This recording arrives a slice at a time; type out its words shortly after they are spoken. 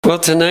Well,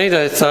 tonight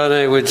I thought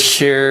I would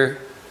share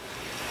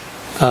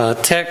a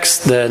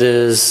text that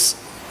is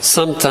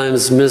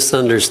sometimes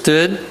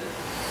misunderstood.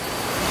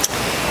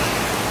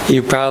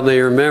 You probably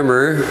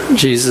remember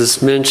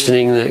Jesus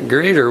mentioning that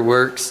greater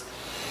works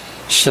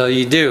shall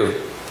you do.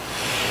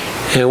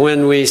 And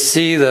when we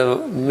see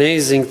the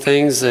amazing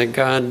things that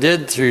God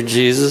did through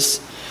Jesus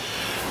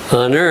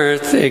on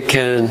earth, it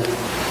can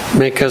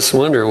make us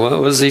wonder, what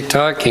was he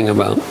talking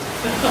about?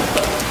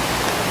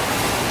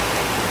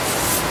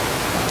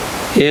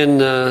 In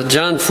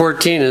John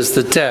 14 is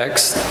the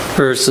text,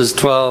 verses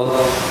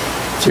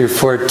 12 through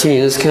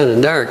 14. It's kind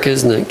of dark,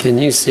 isn't it? Can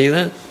you see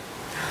that?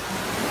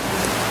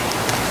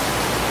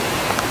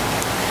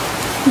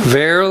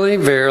 Verily,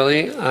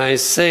 verily, I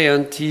say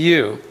unto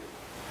you,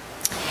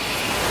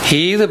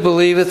 he that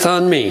believeth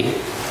on me,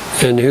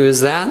 and who is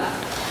that?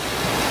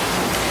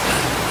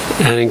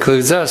 That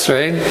includes us,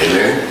 right?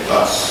 Amen.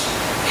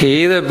 Us.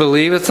 He that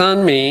believeth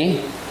on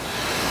me,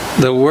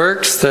 the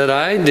works that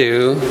I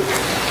do,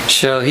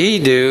 shall he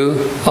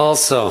do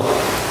also.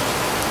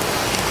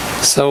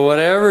 So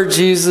whatever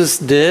Jesus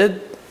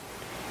did,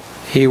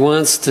 he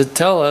wants to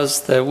tell us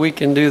that we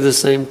can do the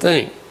same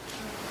thing.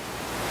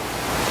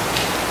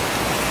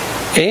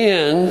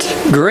 And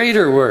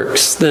greater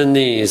works than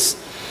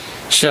these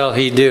shall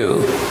he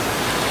do.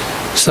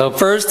 So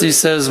first he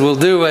says we'll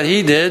do what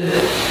he did,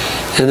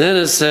 and then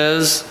it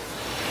says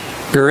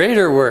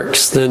greater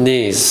works than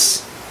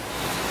these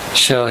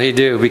shall he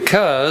do,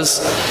 because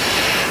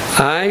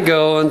I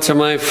go unto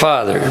my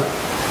Father,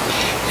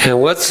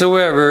 and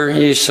whatsoever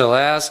ye shall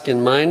ask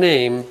in my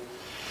name,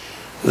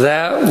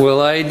 that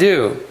will I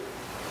do,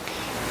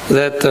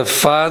 that the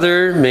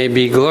Father may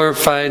be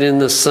glorified in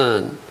the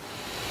Son.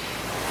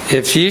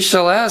 If ye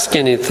shall ask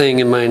anything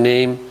in my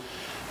name,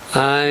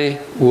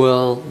 I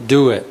will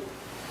do it.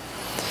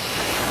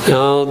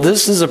 Now,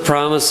 this is a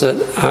promise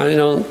that I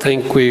don't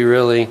think we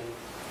really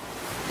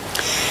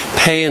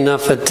pay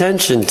enough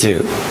attention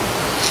to.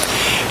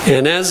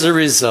 And as a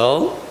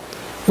result,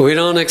 we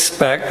don't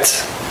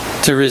expect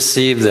to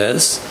receive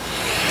this.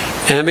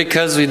 And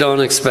because we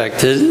don't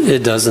expect it,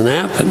 it doesn't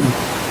happen.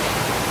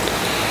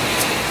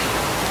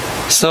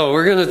 So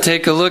we're going to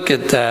take a look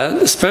at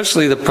that,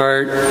 especially the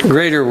part,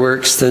 greater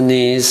works than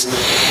these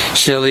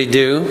shall he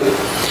do.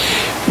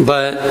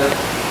 But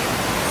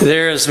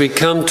there, as we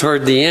come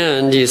toward the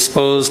end, you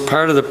suppose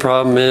part of the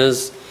problem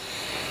is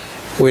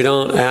we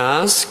don't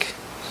ask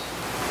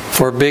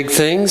for big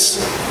things.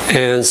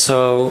 And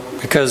so,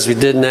 because we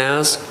didn't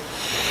ask,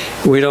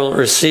 we don't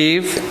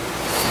receive.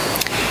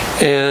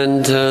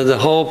 And the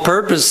whole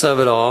purpose of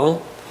it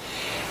all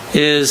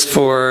is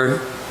for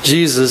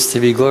Jesus to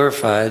be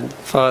glorified,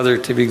 Father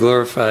to be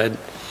glorified.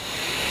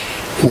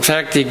 In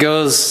fact, he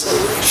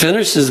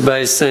finishes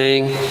by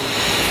saying,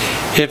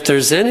 if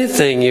there's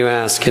anything you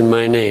ask in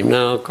my name.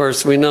 Now, of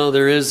course, we know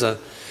there is a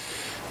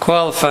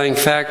qualifying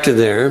factor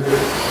there.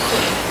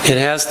 It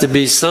has to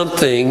be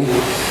something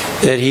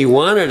that he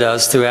wanted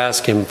us to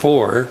ask him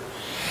for,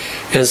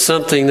 and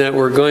something that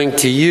we're going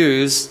to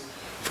use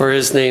for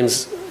his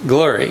name's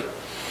glory.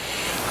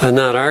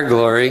 Not our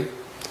glory,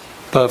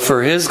 but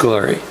for his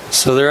glory.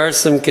 So there are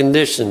some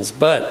conditions.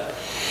 But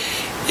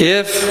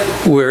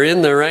if we're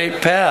in the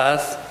right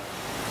path,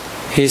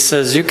 he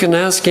says, you can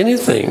ask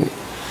anything,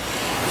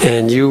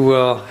 and you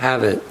will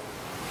have it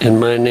in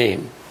my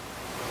name.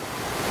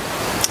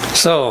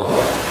 So,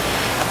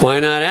 why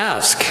not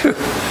ask?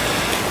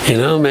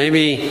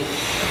 Maybe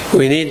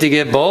we need to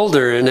get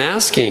bolder in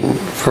asking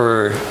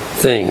for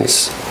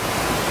things.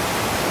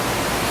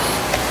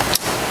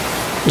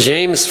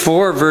 James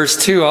 4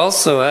 verse 2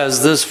 also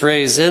has this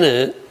phrase in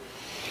it,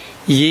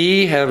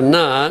 ye have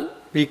not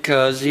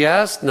because ye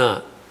ask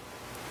not.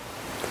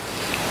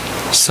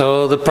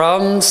 So the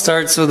problem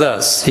starts with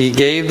us. He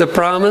gave the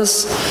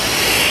promise,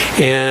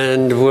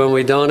 and when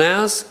we don't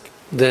ask,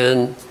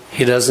 then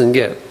he doesn't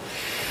give.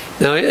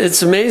 Now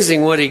it's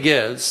amazing what he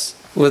gives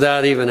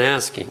without even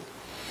asking.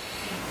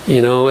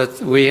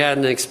 We had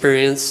an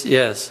experience,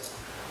 yes.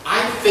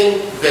 I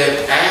think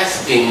that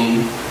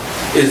asking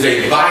is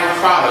a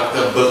byproduct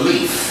of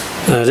belief.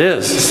 That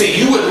is. You see,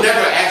 you would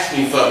never ask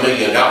me for $1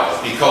 million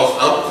because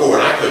I'm poor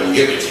and I couldn't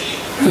give it to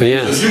you.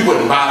 Yes. So you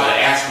wouldn't bother to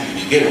ask me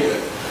to begin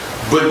with.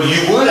 But you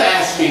would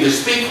ask me to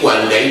speak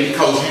one day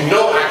because you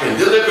know I can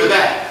deliver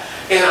that.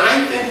 And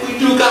I think we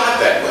do God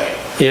that way.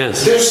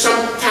 Yes. There's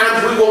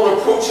sometimes we won't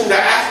approach him to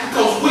ask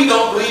because we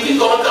don't believe he's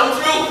going to come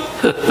through.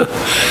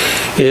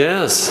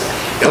 Yes.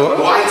 Ellen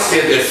White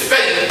said that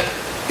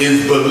faith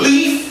is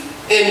belief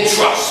and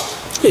trust.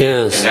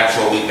 Yes. And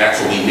that's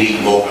what we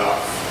need more of.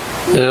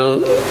 Now,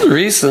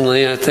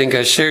 recently, I think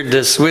I shared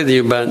this with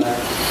you, but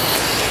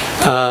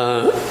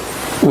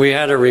we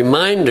had a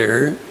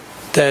reminder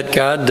that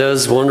God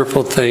does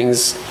wonderful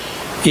things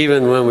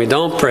even when we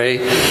don't pray,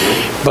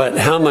 but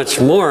how much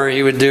more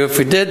he would do if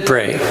we did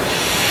pray.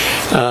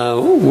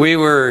 We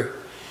were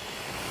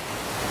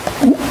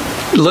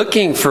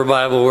looking for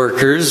Bible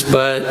workers,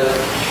 but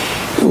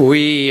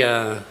we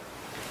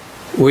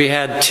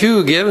had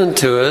 2 given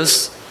to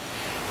us,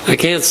 I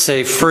can't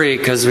say free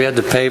because we had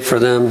to pay for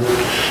them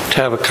to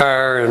have a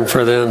car and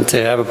for them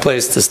to have a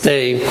place to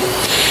stay.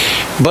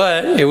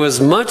 But it was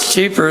much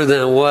cheaper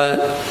than what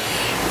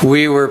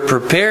we were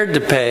prepared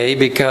to pay,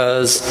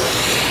 because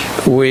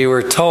we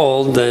were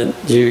told that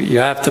you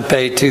have to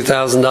pay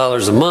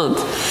 $2,000 a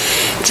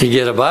month to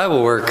get a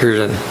Bible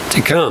worker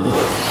to come.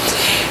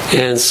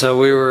 And so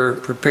we were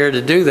prepared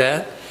to do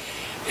that.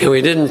 And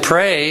we didn't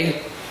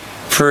pray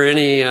for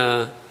any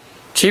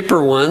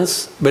cheaper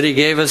ones, but he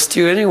gave us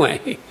two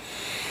anyway.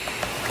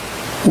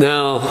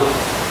 Now,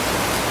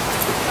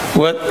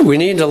 what we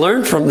need to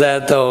learn from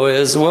that, though,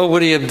 is what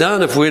would he have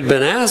done if we'd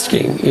been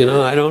asking?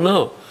 I don't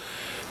know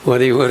what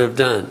he would have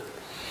done.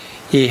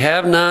 Ye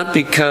have not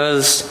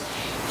because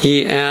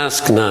ye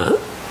ask not.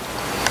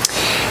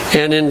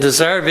 And in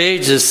Desire of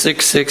Ages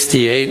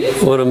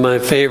 668, one of my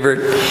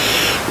favorite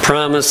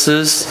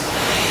promises,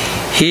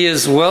 he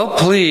is well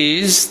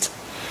pleased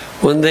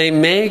when they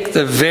make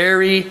the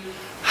very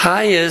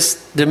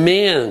highest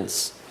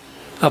demands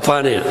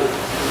upon him.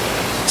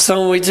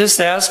 So when we just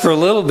ask for a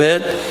little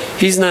bit,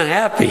 he's not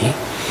happy.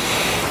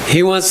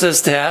 He wants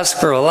us to ask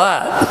for a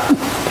lot.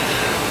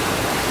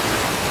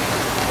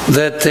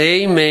 That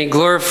they may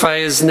glorify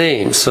his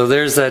name. So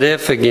there's that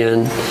if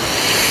again.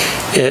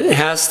 It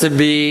has to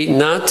be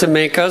not to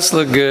make us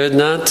look good,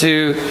 not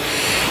to,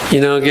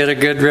 get a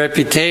good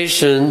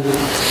reputation,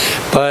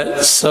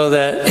 but so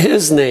that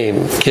his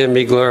name can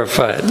be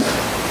glorified.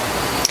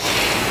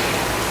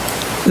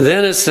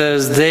 Then it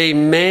says, they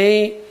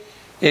may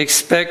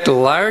expect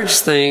large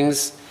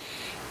things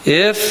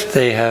if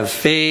they have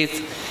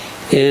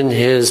faith in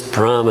his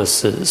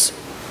promises.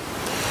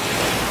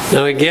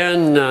 Now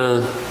again,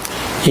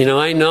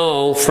 I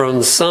know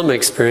from some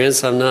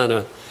experience, I'm not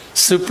a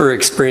super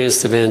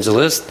experienced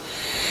evangelist,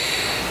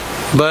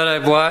 but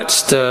I've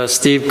watched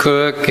Steve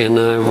Cook and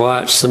I've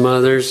watched some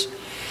others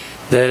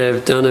that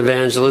have done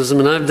evangelism,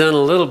 and I've done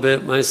a little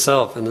bit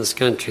myself in this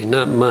country,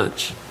 not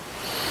much.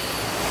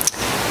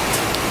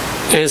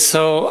 And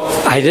so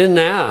I didn't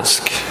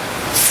ask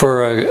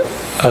for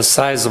a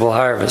sizable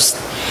harvest.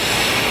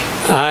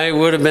 I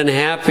would have been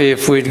happy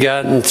if we'd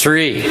gotten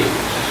 3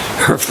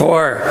 or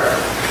 4.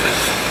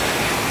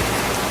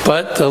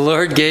 But the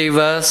Lord gave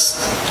us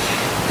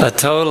a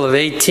total of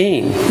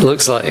 18,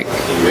 looks like.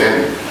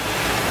 Amen.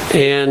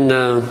 And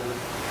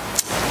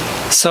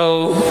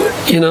so,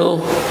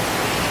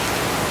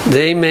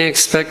 they may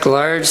expect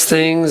large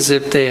things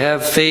if they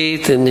have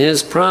faith in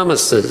his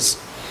promises.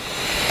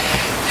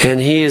 And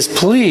he is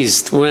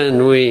pleased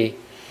when we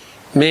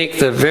make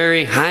the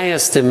very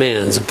highest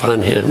demands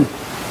upon him.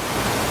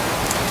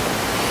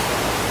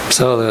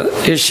 So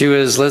the issue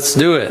is, let's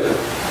do it.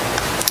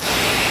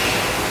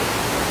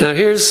 Now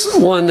here's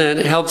one that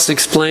helps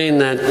explain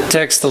that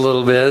text a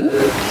little bit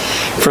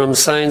from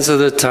Signs of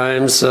the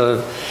Times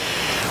of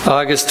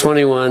August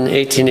 21,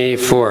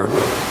 1884.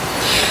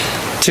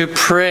 To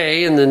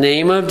pray in the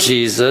name of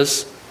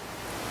Jesus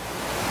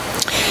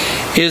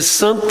is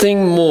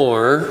something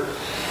more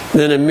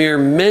than a mere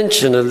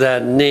mention of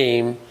that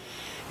name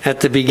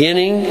at the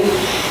beginning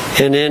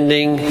and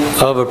ending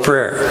of a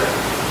prayer.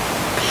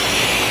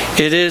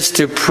 It is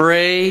to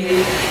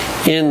pray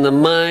in the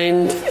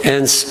mind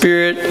and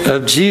spirit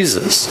of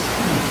Jesus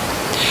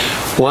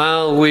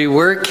while we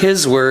work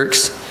his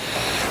works,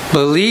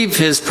 believe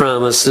his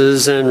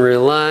promises, and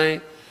rely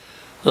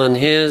on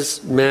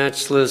his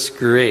matchless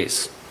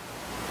grace.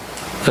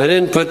 I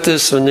didn't put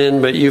this one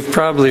in, but you've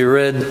probably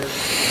read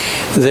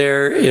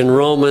there in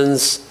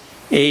Romans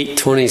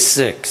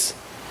 8:26,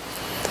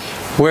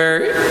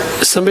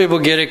 where some people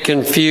get it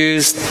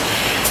confused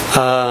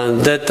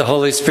that the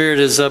Holy Spirit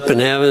is up in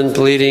heaven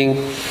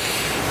pleading.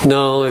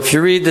 No, if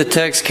you read the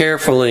text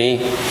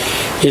carefully,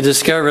 you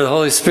discover the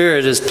Holy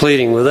Spirit is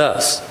pleading with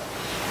us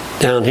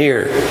down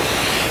here.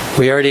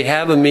 We already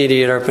have a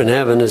mediator up in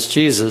heaven, it's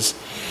Jesus,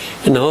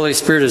 and the Holy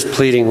Spirit is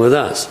pleading with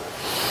us.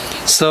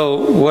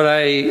 So what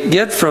I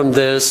get from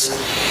this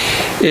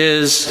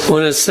is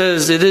when it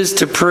says it is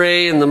to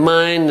pray in the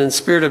mind and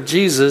spirit of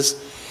Jesus,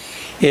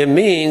 it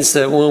means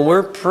that when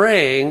we're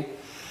praying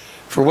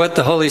for what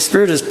the Holy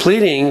Spirit is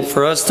pleading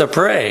for us to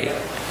pray,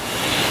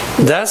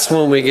 that's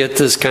when we get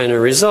this kind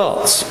of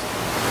results.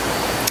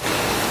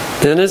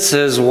 Then it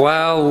says,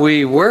 while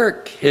we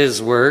work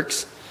his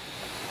works,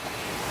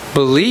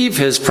 believe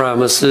his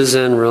promises,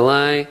 and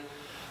rely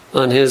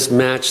on his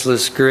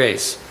matchless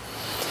grace.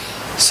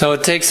 So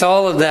it takes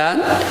all of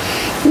that.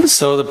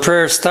 So the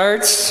prayer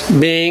starts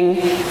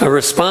being a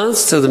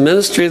response to the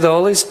ministry of the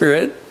Holy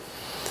Spirit.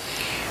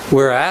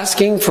 We're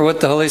asking for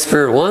what the Holy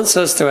Spirit wants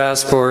us to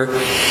ask for,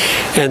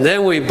 and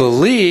then we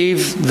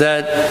believe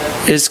that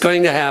it's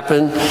going to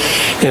happen,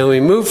 and we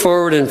move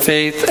forward in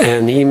faith,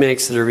 and he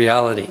makes it a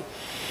reality.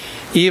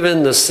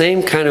 Even the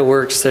same kind of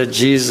works that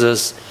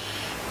Jesus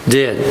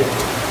did.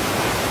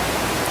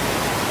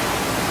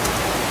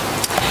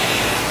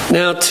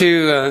 Now,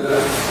 to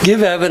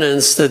give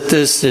evidence that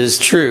this is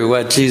true,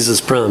 what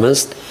Jesus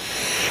promised,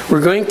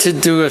 we're going to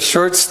do a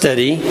short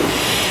study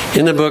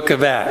in the book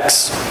of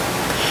Acts.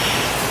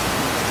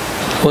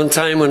 One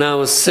time when I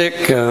was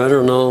sick, I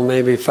don't know,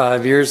 maybe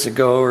 5 years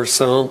ago or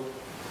so,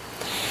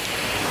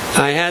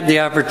 I had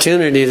the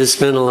opportunity to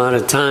spend a lot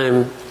of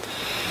time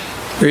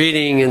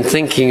reading and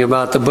thinking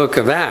about the book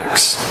of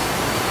Acts.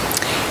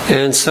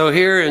 And so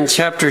here in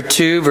chapter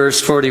 2, verse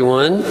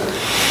 41,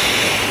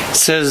 it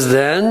says,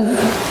 "Then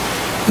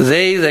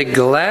they that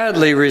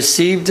gladly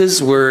received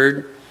his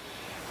word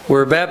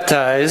were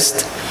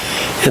baptized,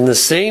 and the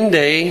same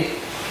day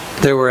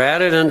there were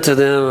added unto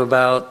them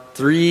about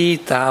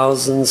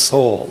 3,000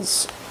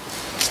 souls."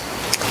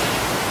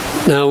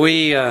 Now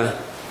we are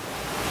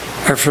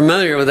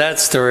familiar with that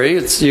story.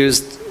 It's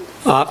used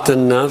often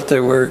enough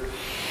that we're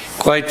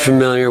quite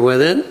familiar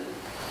with it.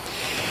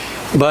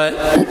 But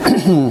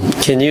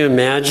can you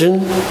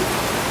imagine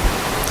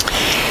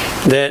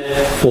that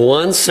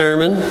one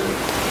sermon,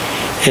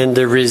 and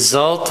the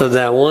result of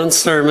that one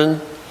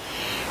sermon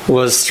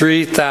was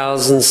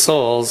 3,000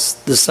 souls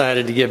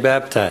decided to get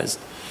baptized?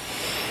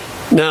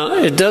 Now,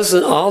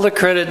 all the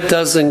credit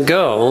doesn't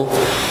go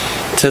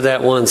to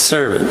that one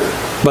sermon,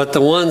 but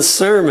the one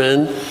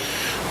sermon,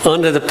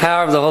 under the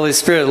power of the Holy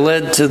Spirit,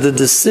 led to the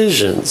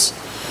decisions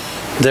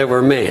that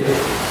were made.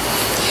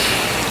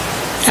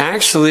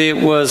 Actually, it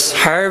was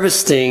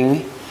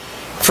harvesting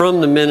from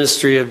the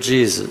ministry of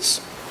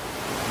Jesus.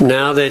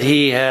 Now that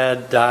he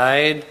had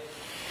died,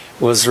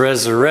 was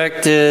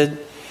resurrected,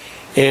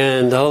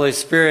 and the Holy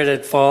Spirit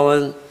had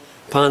fallen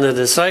upon the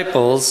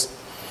disciples,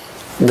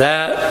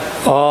 that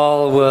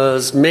all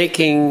was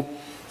making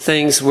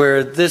things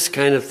where this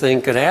kind of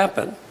thing could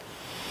happen.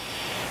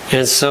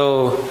 And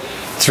so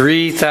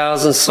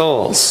 3,000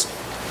 souls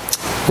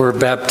were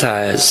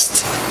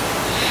baptized.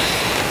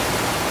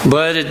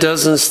 But it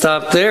doesn't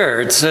stop there.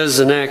 It says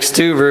in Acts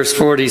 2, verse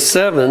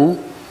 47,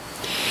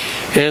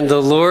 "And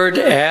the Lord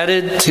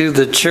added to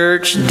the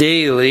church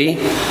daily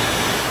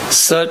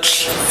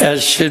such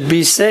as should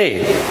be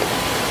saved."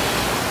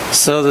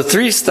 So the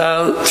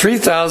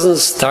 3,000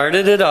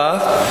 started it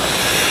off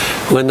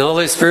when the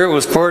Holy Spirit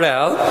was poured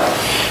out,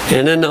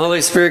 and then the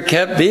Holy Spirit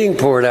kept being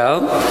poured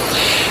out,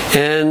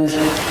 and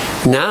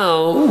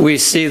now we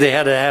see they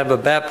had to have a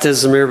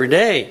baptism every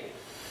day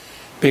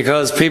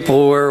because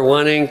people were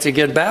wanting to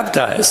get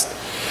baptized.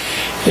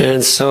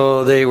 And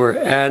so they were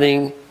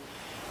adding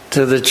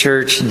to the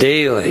church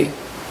daily.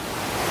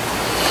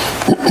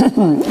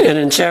 And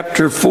in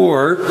chapter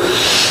 4,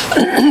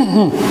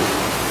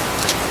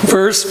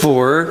 verse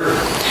 4,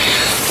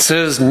 it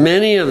says,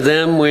 "Many of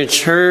them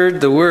which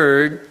heard the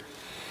word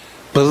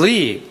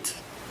believed,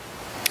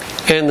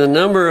 and the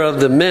number of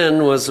the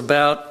men was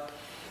about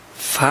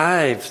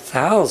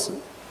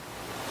 5,000.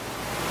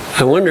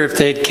 I wonder if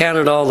they'd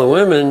counted all the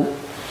women,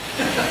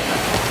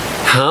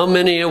 how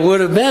many it would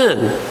have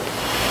been.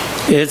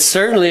 It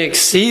certainly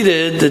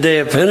exceeded the day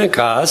of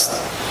Pentecost,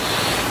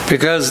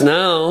 because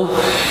now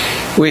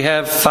we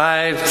have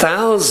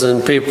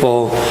 5,000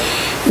 people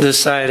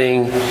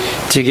deciding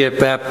to get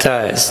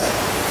baptized,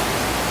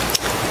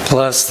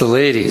 plus the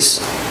ladies.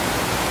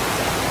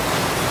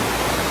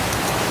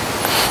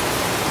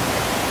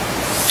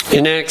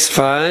 In Acts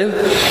 5,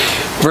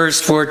 verse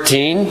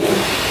 14,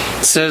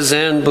 it says,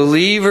 "And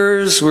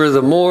believers were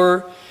the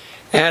more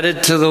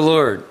added to the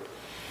Lord.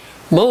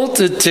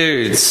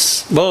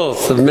 Multitudes,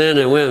 both of men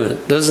and women."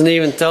 Doesn't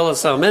even tell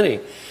us how many.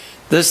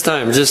 This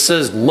time it just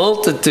says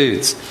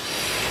multitudes.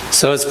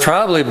 So it's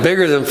probably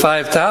bigger than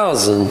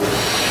 5,000.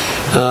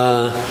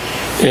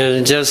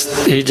 And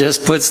he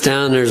just puts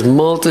down there's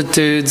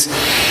multitudes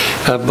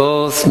of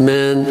both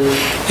men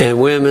and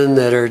women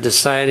that are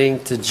deciding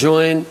to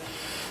join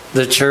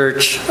the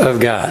church of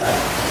God.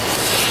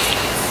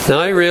 Now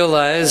I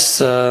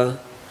realize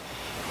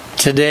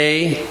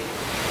today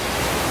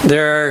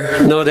there are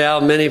no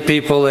doubt many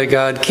people that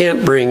God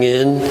can't bring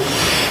in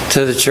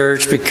to the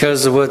church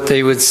because of what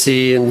they would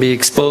see and be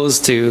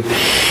exposed to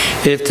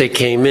if they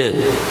came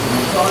in.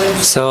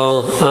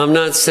 So I'm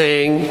not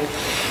saying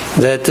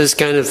that this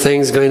kind of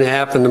thing is going to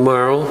happen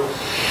tomorrow,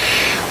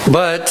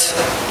 but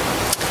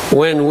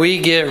when we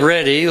get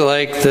ready,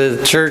 like the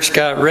church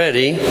got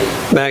ready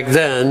back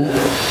then,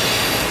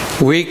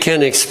 we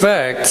can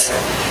expect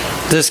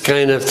this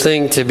kind of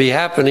thing to be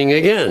happening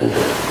again.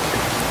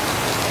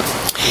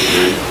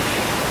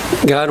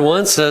 God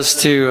wants us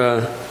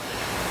to,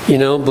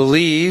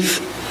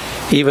 believe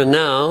even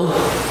now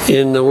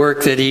in the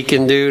work that He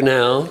can do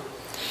now,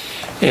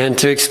 and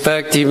to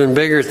expect even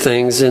bigger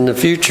things in the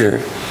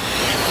future.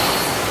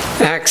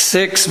 Acts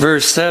 6,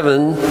 verse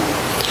 7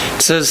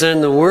 says,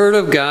 "And the word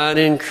of God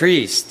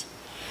increased,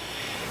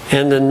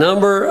 and the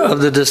number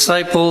of the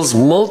disciples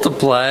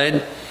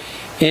multiplied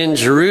in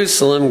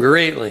Jerusalem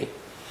greatly.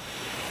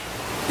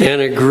 And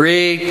a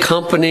great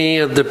company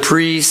of the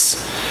priests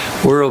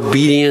were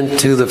obedient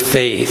to the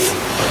faith."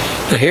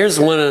 Now here's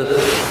one of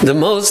the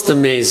most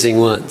amazing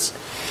ones.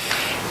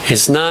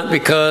 It's not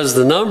because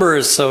the number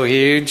is so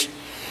huge,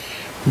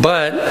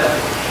 but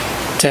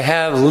to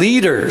have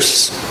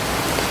leaders,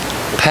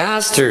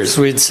 pastors,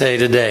 we'd say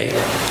today,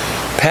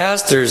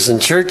 pastors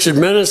and church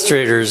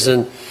administrators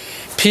and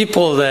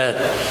people that,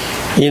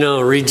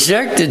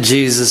 rejected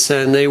Jesus,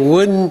 and they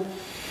wouldn't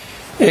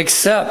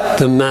accept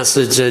the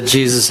message that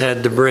Jesus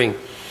had to bring.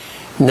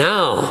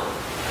 Now,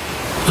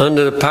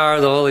 under the power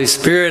of the Holy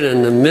Spirit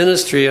and the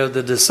ministry of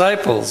the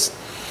disciples,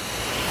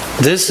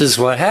 this is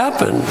what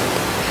happened.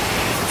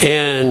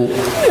 And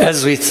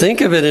as we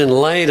think of it in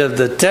light of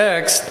the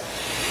text,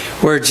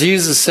 where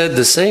Jesus said,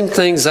 the same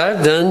things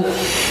I've done,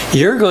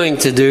 you're going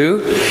to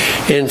do.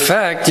 In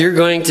fact, you're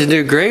going to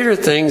do greater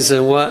things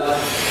than what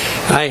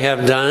I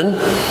have done.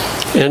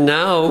 And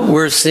now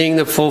we're seeing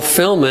the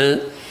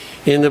fulfillment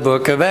in the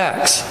book of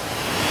Acts.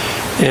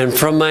 And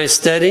from my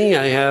study,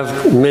 I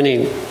have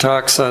many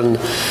talks on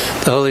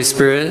the Holy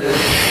Spirit,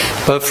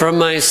 but from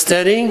my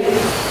study,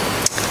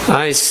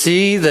 I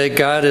see that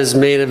God has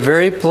made it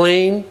very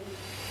plain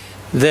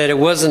that it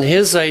wasn't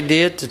His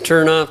idea to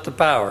turn off the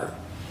power.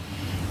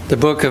 The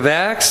book of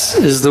Acts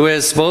is the way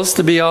it's supposed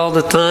to be all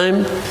the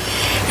time,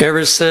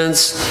 ever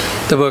since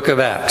the book of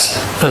Acts.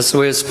 That's the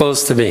way it's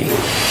supposed to be.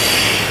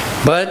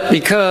 But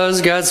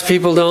because God's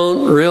people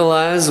don't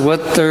realize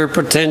what their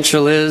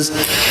potential is,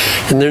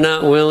 and they're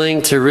not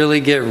willing to really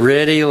get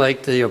ready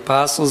like the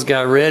apostles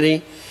got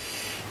ready,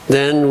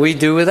 then we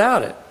do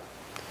without it.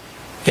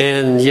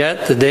 And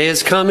yet the day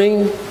is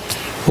coming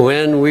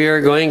when we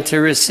are going to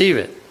receive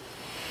it.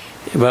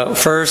 But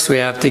first we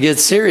have to get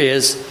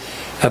serious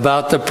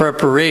about the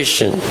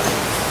preparation.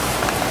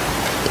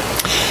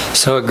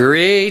 So a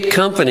great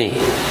company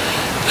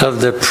of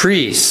the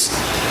priests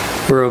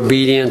were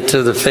obedient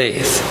to the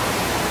faith.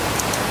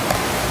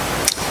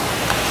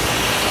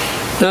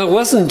 Now, it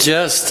wasn't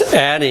just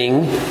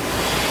adding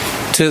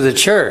to the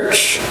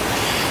church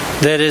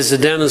that is a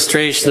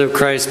demonstration of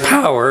Christ's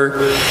power,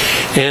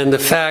 and the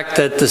fact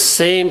that the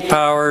same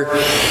power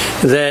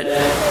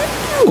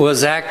that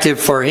was active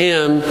for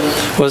him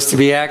was to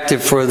be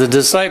active for the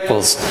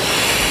disciples.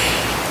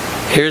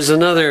 Here's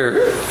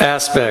another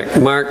aspect.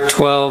 Mark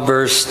 12,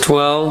 verse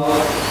 12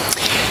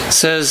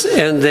 says,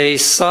 and they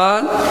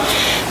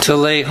sought to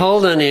lay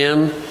hold on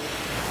him,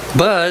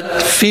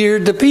 but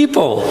feared the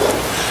people.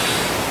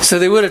 So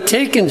they would have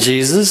taken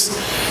Jesus,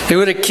 they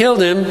would have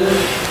killed him,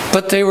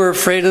 but they were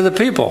afraid of the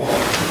people.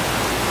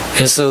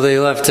 And so they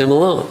left him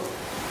alone.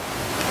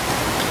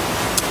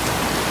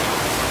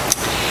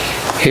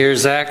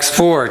 Here's Acts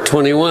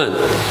 4:21.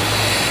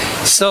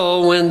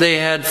 So when they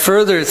had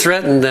further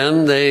threatened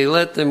them, they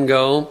let them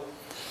go,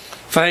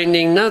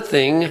 finding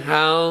nothing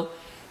how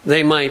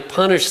they might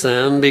punish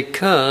them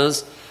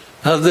because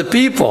of the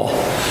people.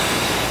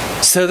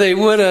 So they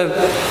would have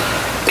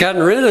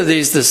gotten rid of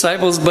these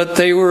disciples, but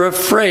they were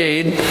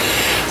afraid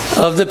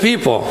of the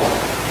people.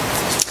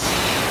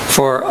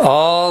 For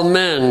all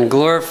men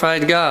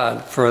glorified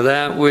God for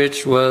that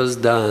which was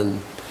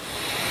done.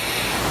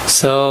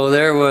 So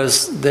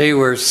they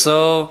were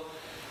so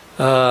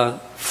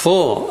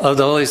full of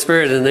the Holy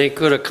Spirit, and they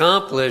could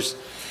accomplish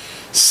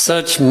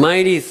such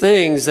mighty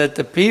things that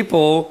the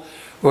people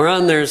were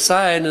on their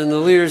side, and the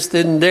leaders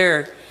didn't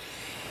dare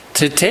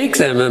to take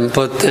them and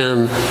put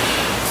them,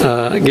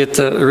 get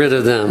rid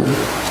of them.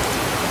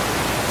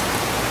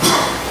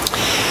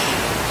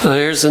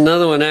 Here's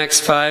another one,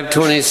 Acts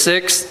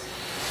 5:26.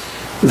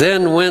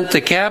 Then went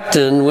the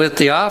captain with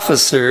the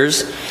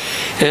officers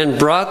and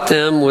brought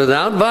them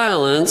without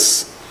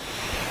violence,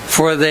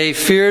 for they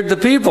feared the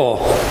people.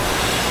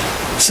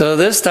 So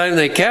this time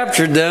they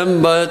captured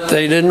them, but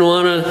they didn't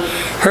want to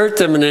hurt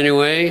them in any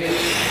way.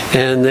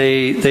 And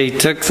they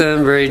took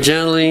them very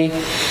gently,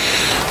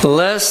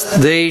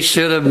 lest they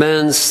should have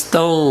been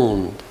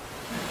stoned.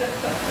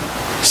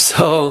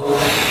 So,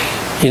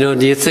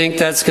 do you think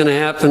that's going to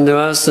happen to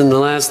us in the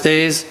last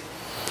days?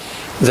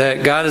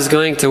 That God is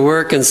going to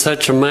work in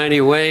such a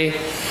mighty way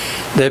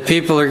that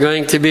people are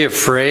going to be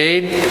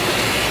afraid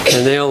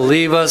and they'll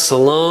leave us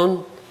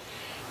alone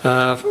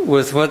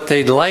with what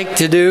they'd like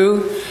to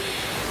do.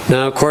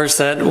 Now, of course,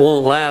 that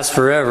won't last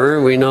forever.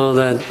 We know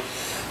that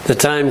the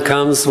time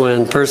comes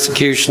when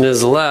persecution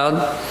is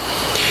allowed.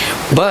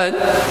 But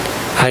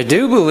I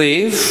do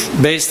believe,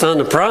 based on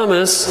the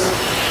promise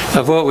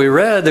of what we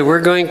read, that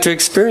we're going to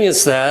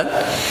experience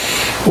that,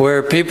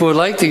 where people would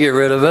like to get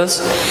rid of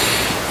us.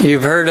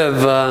 You've heard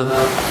of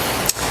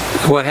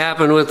what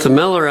happened with the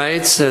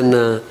Millerites,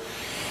 and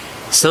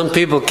some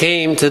people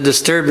came to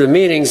disturb the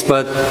meetings,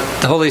 but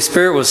the Holy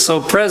Spirit was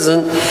so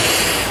present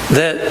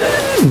that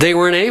they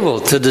weren't able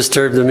to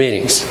disturb the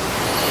meetings.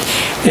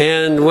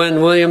 And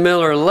when William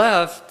Miller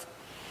left,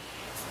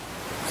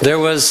 there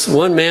was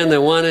one man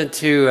that wanted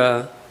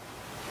to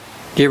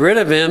get rid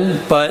of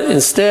him, but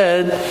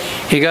instead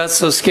he got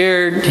so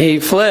scared he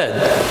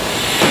fled.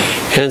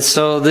 And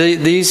so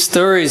these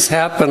stories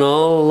happen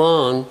all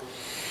along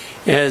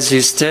as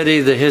you study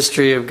the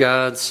history of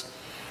God's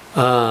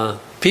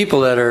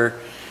people that are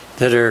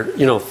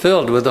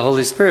filled with the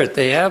Holy Spirit.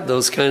 They have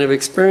those kind of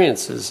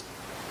experiences.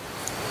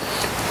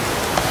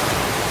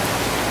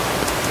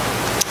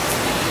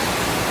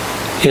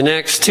 In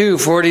Acts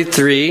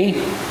 2:43,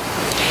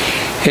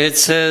 it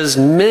says,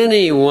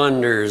 many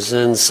wonders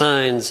and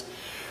signs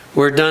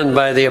were done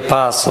by the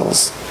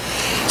apostles.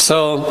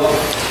 So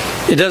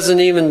it doesn't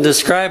even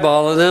describe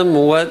all of them,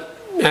 what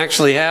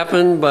actually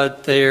happened,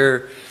 but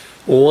they're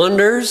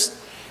wonders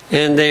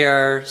And they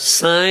are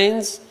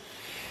signs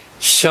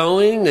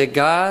showing that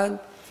God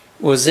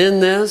was in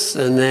this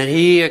and that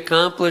he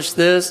accomplished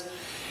this.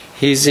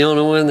 He's the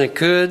only one that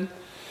could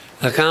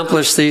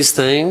accomplish these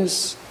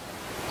things.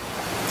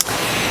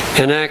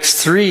 In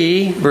Acts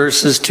 3,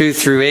 verses 2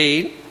 through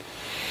 8,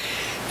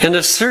 and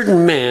a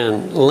certain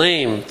man,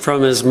 lame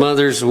from his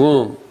mother's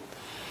womb.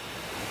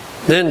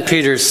 Then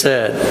Peter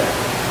said,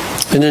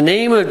 in the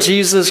name of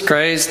Jesus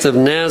Christ of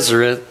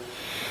Nazareth,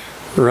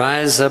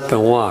 rise up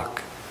and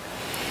walk.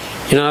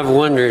 You know, I've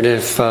wondered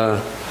if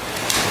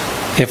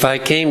I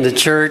came to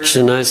church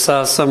and I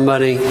saw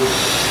somebody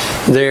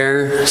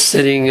there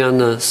sitting on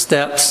the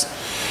steps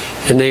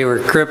and they were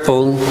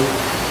crippled,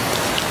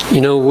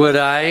 you know, would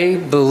I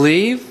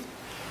believe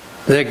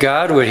that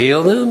God would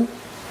heal them?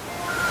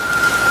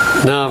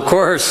 Now, of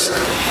course,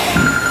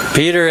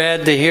 Peter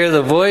had to hear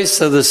the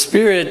voice of the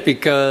Spirit,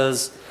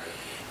 because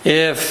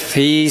if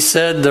he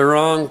said the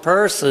wrong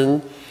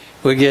person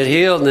would get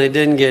healed and they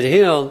didn't get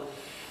healed,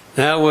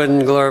 that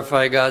wouldn't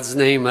glorify God's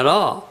name at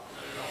all.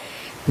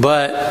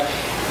 But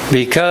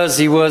because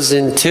he was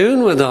in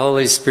tune with the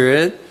Holy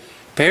Spirit,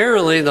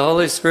 apparently the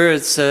Holy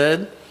Spirit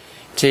said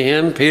to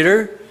him,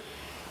 Peter,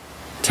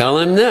 tell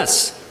him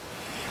this.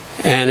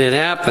 And it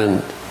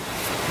happened.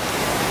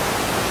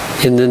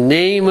 In the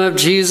name of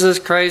Jesus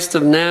Christ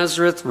of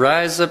Nazareth,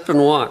 rise up and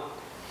walk.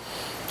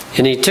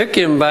 And he took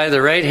him by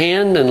the right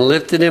hand and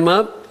lifted him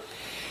up,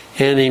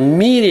 and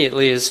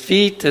immediately his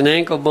feet and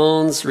ankle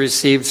bones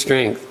received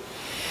strength.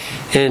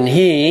 And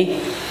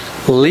he,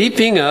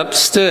 leaping up,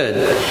 stood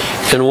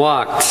and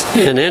walked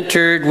and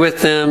entered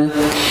with them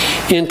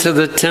into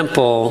the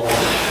temple,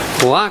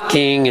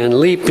 walking and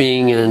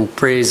leaping and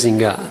praising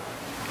God.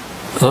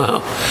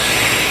 Wow.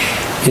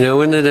 You know,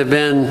 wouldn't it have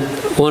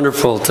been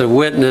wonderful to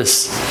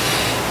witness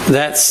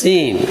that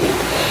scene?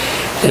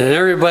 And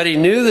everybody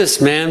knew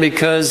this man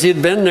because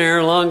he'd been there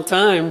a long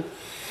time,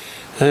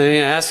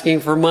 asking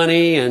for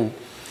money, and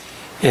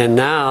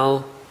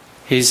now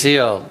he's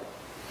healed.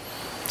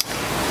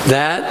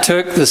 That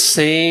took the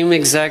same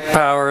exact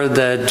power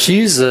that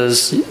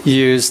Jesus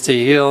used to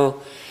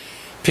heal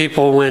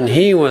people when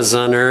he was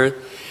on earth,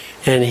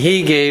 and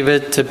he gave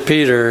it to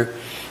Peter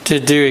to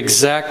do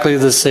exactly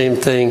the same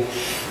thing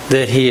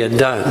that he had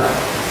done.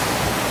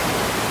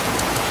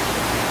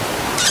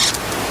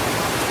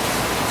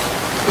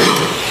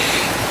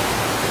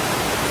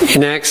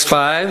 In Acts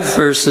 5,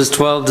 verses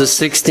 12 to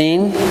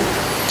 16,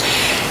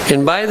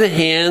 and by the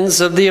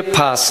hands of the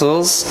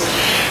apostles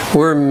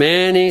were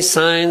many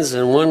signs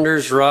and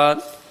wonders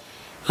wrought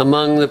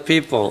among the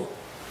people,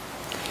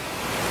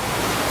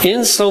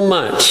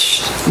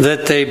 insomuch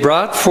that they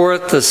brought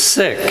forth the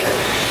sick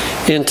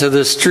into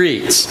the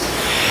streets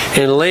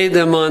and laid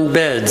them on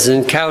beds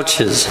and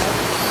couches,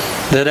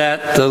 that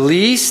at the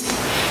least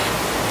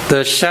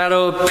the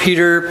shadow of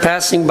Peter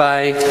passing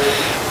by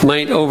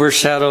might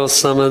overshadow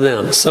some of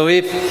them. So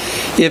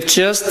if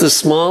just the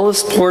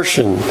smallest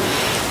portion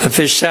of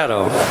his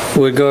shadow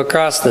would go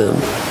across them,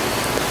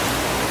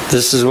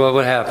 this is what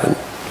would happen.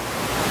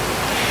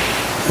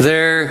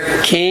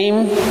 There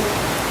came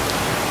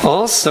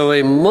also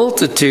a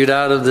multitude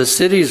out of the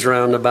cities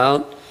round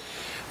about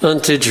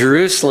unto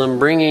Jerusalem,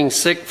 bringing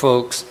sick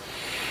folks,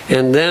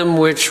 and them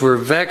which were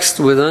vexed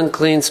with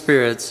unclean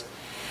spirits,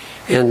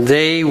 and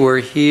they were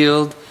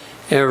healed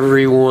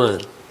every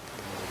one.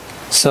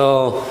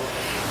 So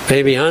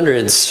maybe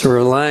hundreds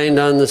were lying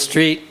on the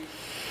street,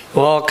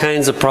 all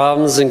kinds of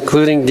problems,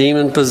 including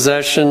demon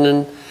possession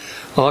and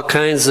all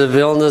kinds of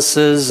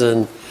illnesses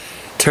and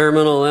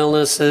terminal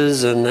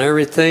illnesses and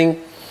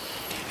everything.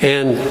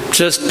 And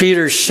just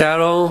Peter's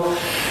shadow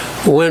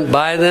went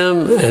by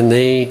them and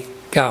they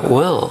got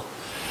well.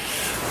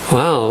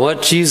 Wow,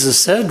 what Jesus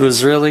said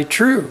was really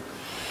true.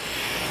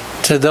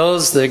 To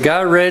those that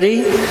got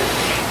ready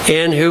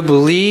and who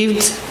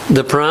believed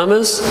the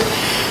promise,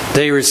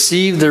 they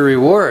received the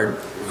reward,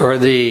 or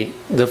the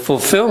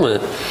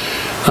fulfillment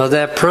of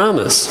that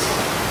promise.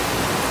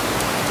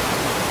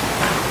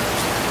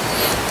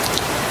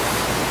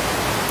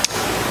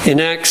 In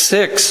Acts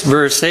 6,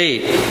 verse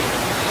 8,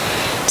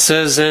 it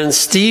says, and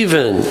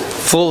Stephen,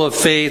 full of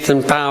faith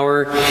and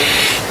power,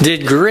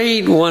 did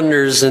great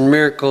wonders and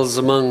miracles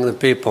among the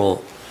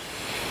people.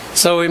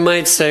 So we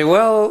might say,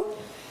 well,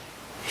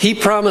 he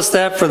promised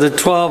that for the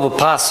 12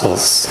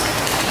 apostles.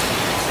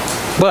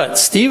 But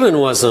Stephen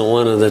wasn't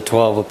one of the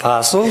 12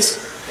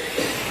 apostles.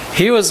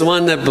 He was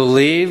one that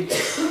believed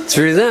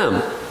through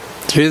them,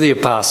 through the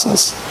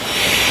apostles.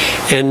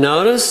 And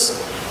notice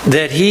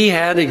that he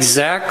had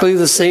exactly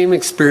the same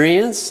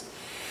experience,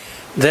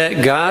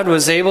 that God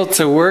was able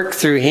to work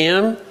through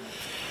him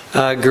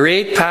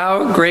great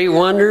power, great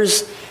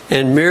wonders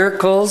and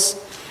miracles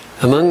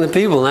among the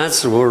people.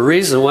 That's the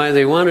reason why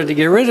they wanted to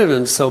get rid of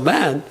him so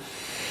bad.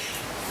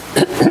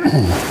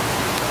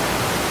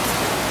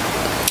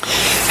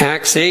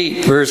 Acts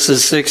 8,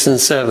 verses 6 and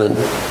 7.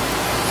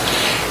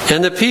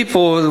 And the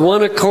people with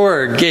one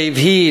accord gave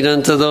heed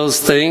unto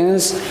those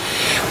things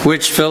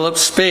which Philip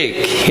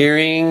spake,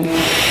 hearing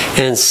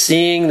and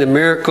seeing the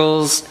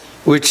miracles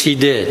which he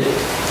did.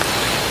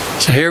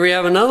 So here we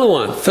have another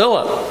one,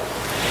 Philip.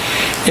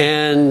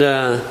 And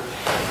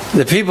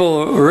the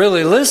people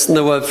really listened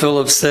to what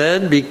Philip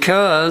said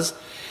because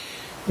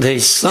they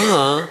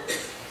saw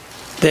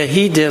that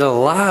he did a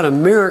lot of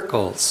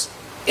miracles.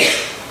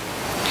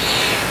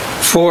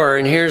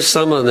 And here's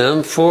some of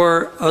them,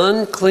 4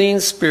 unclean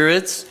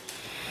spirits,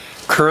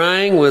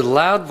 crying with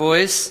loud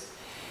voice,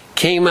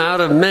 came out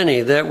of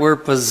many that were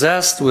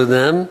possessed with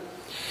them,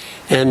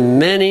 and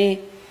many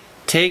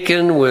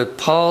taken with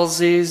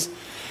palsies,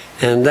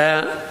 and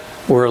that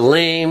were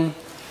lame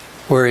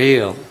were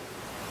healed.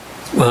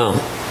 Wow.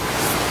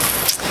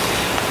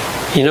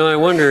 You know, I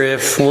wonder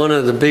if one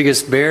of the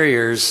biggest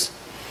barriers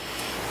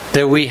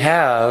that we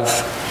have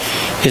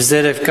is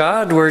that if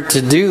God were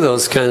to do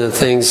those kind of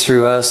things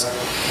through us,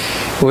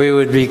 we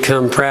would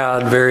become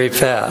proud very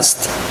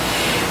fast.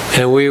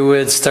 And we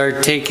would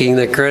start taking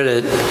the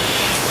credit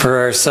for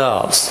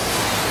ourselves.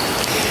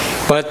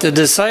 But the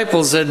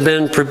disciples had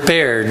been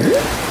prepared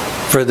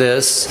for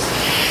this.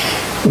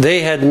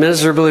 They had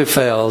miserably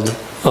failed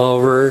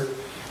over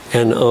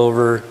and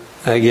over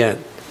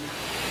again.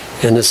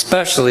 And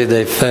especially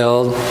they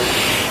failed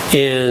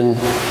in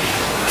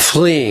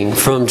fleeing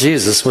from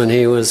Jesus when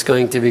he was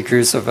going to be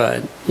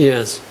crucified.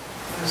 Yes?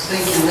 I was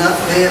thinking that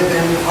may have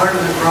been part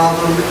of the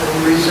problem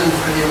and reason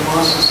for the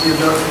apostasy of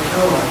Dr.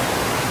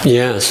 Kellogg.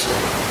 Yes.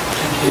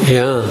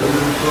 Yeah.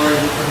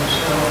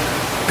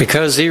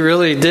 Because he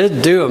really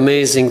did do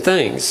amazing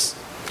things.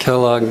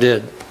 Kellogg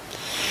did.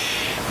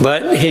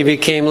 But he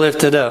became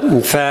lifted up.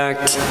 In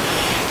fact,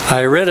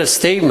 I read a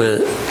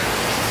statement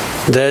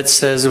that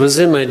says, it was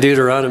in my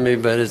Deuteronomy,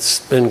 but it's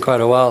been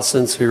quite a while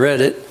since we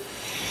read it,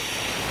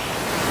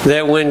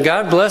 that when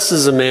God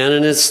blesses a man,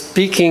 and it's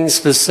speaking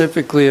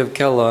specifically of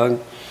Kellogg,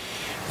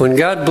 when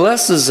God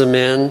blesses a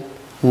man,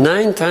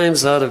 9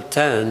 times out of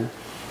 10,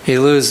 he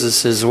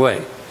loses his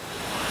way.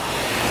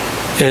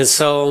 And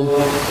so,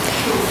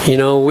 you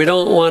know, we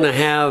don't want to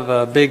have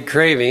a big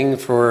craving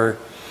for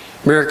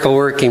miracle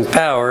working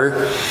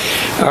power.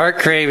 Our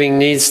craving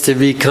needs to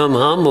become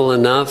humble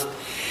enough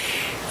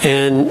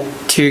and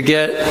to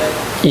get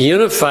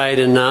unified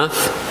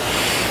enough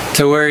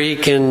to where he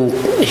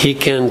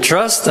can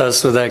trust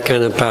us with that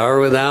kind of power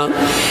without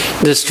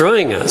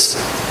destroying us.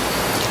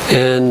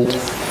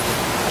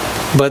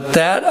 But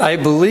that, I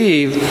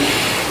believe,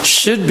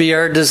 should be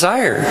our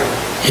desire,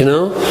 you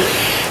know,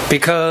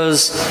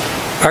 because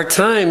our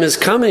time is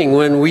coming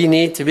when we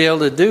need to be able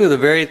to do the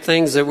very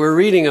things that we're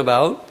reading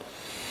about.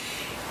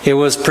 It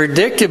was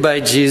predicted by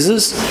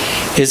Jesus.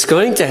 It's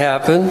going to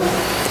happen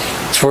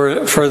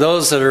for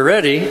those that are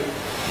ready.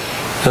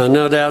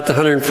 No doubt the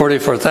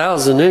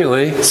 144,000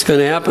 anyway, it's going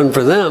to happen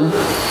for them.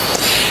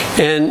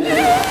 And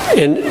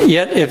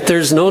yet if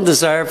there's no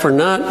desire for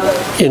not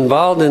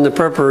involved in the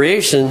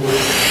preparation,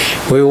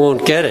 we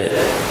won't get it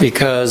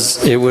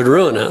because it would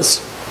ruin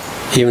us,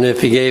 even if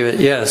he gave it,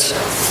 yes.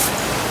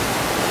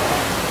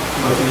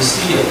 But we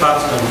see a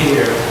pattern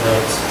here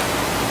that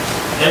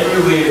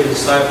everywhere the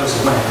disciples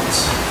went,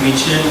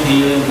 preaching,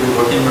 healing,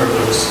 working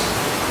miracles,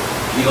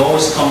 we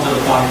always come to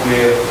the point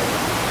where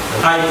the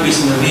high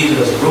priest and the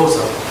leaders rose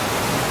up.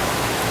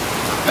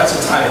 That's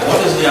a title.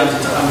 What is the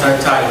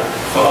anti-title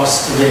for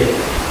us today?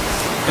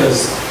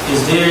 Because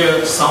is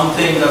there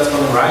something that's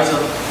going to rise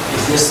up?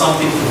 Is there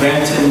something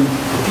preventing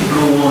the people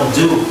who want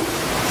to do?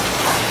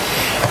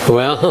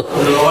 Well,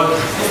 the Lord,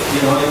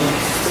 you know,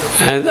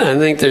 I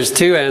think there's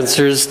 2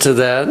 answers to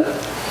that.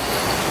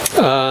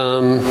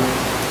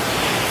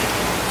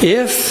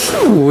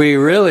 If we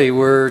really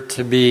were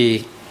to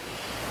be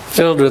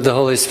filled with the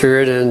Holy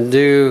Spirit and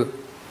do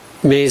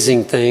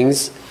amazing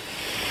things,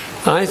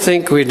 I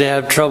think we'd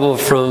have trouble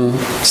from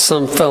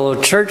some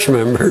fellow church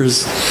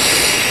members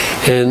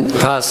and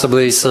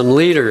possibly some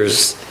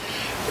leaders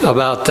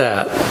about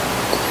that.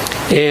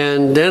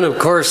 And then, of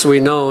course, we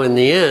know in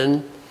the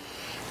end,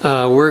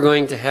 we're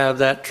going to have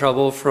that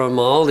trouble from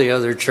all the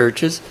other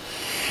churches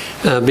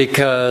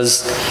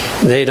because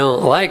they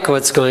don't like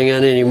what's going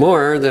on any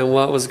more than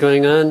what was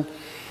going on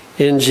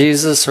in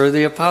Jesus or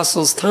the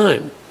apostles'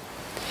 time.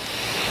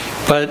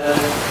 But,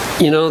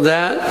 you know,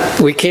 that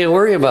we can't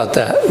worry about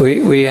that.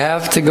 We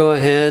have to go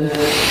ahead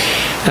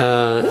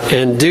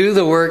and do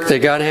the work that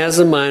God has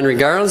in mind,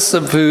 regardless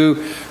of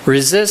who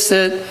resists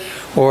it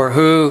or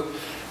who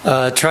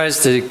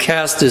tries to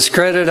cast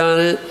discredit on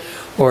it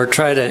or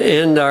try to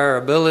end our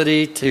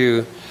ability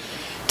to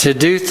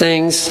do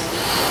things,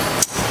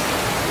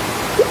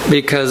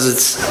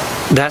 because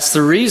that's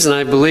the reason,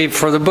 I believe,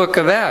 for the book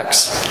of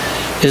Acts,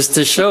 is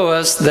to show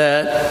us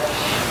that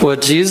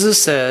what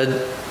Jesus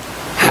said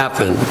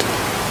happened.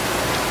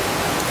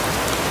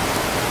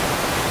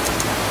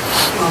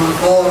 On the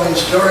following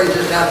story,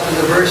 just after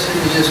the verse that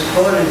you just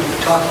quoted,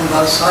 talking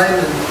about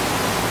Simon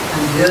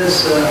and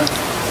his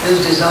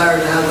desire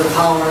to have the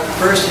power.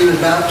 First he was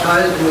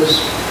baptized and was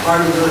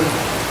part of the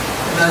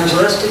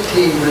evangelistic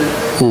team,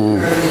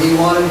 but he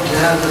wanted to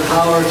have the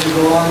power to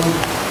go on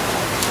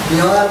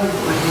beyond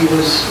what he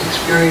was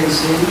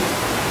experiencing.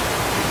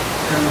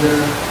 And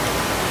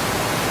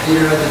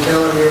Peter had to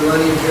tell him, your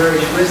money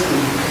perish with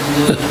you, because he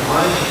wanted to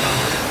buy the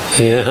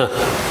power. Yeah.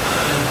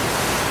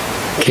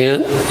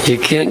 You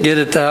can't get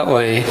it that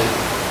way.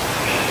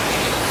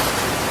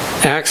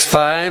 Acts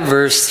 5,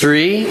 verse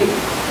 3.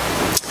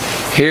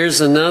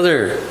 Here's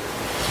another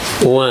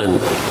one.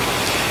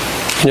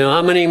 You know,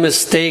 how many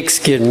mistakes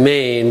get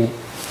made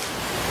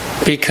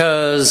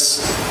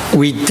because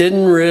we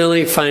didn't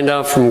really find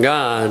out from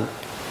God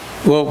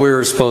what we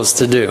were supposed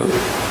to do?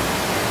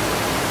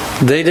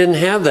 They didn't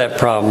have that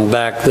problem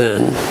back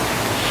then.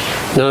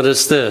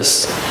 Notice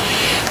this.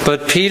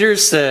 But Peter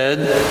said,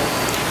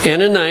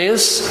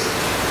 Ananias,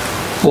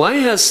 why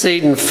has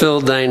Satan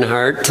filled thine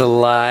heart to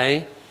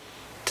lie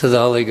to the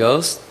Holy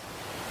Ghost?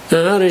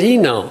 Now, how did he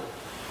know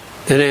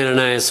that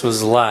Ananias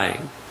was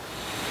lying?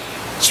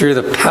 Through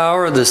the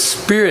power of the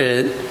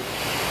Spirit,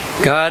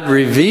 God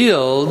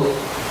revealed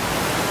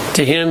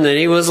to him that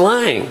he was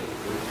lying.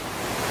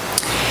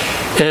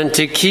 And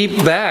to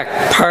keep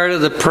back part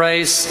of the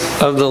price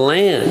of the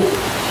land.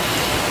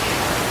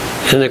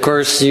 And of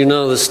course, you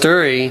know the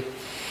story.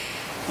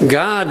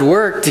 God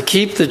worked to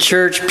keep the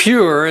church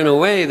pure in a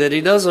way that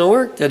he doesn't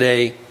work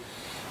today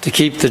to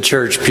keep the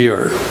church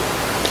pure.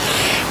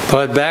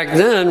 But back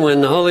then,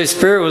 when the Holy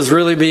Spirit was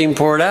really being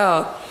poured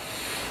out,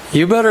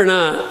 you better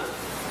not,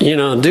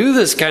 do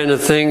this kind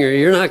of thing, or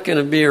you're not going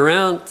to be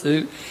around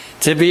to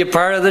be a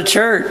part of the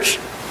church.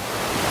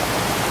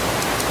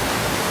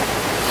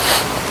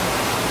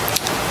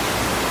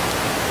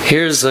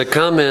 Here's a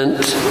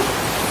comment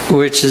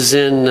which is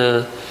in,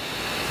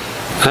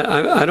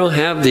 I don't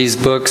have these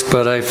books,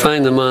 but I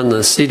find them on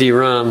the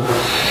CD-ROM.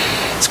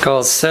 It's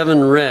called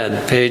 7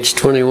 Red, page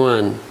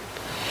 21.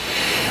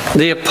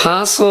 The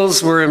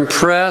apostles were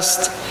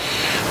impressed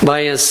by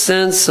a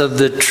sense of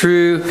the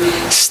true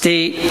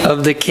state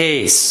of the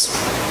case.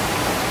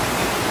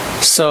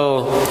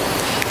 So,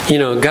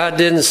 God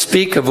didn't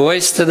speak a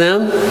voice to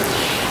them.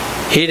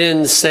 He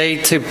didn't say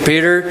to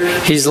Peter,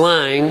 he's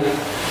lying.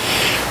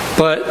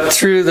 But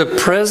through the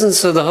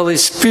presence of the Holy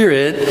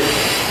Spirit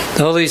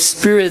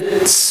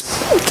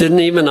didn't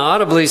even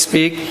audibly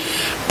speak,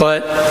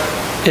 but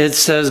it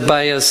says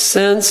by a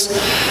sense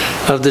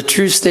of the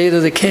true state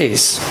of the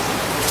case.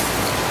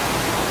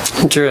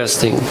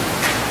 Interesting.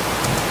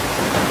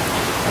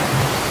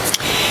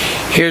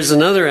 Here's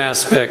another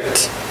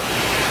aspect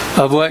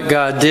of what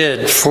God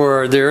did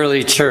for the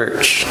early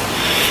church.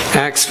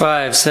 Acts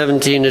 5,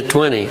 17 to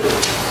 20.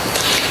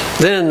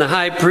 Then the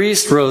high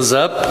priest rose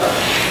up,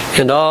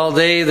 and all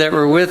they that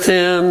were with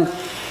him,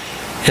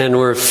 and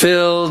were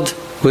filled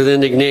with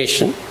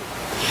indignation,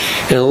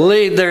 and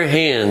laid their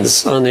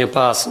hands on the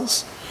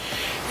apostles,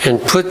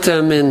 and put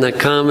them in the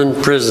common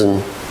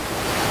prison.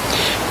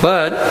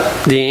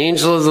 But the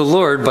angel of the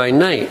Lord by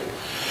night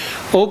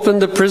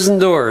opened the prison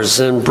doors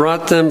and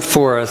brought them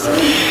forth,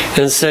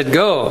 and said,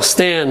 Go,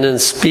 stand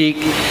and speak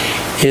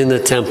in the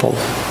temple.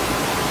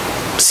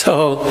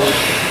 So,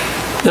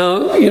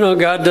 now,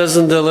 God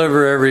doesn't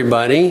deliver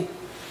everybody.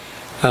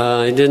 He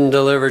didn't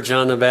deliver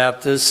John the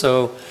Baptist,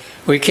 so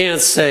we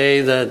can't say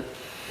that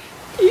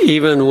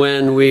even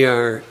when we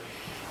are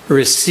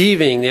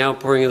receiving the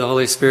outpouring of the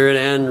Holy Spirit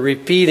and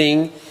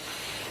repeating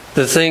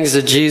the things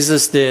that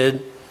Jesus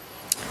did,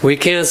 we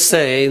can't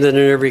say that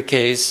in every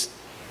case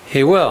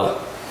he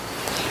will.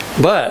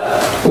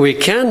 But we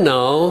can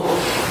know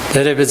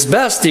that if it's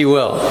best, he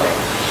will.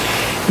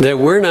 That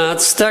we're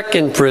not stuck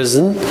in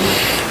prison.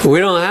 We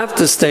don't have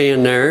to stay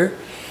in there.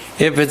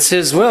 If it's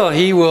his will,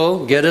 he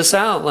will get us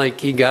out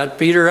like he got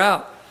Peter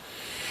out.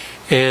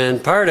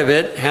 And part of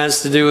it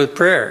has to do with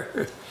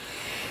prayer.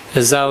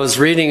 As I was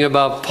reading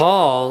about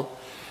Paul,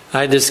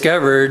 I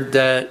discovered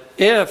that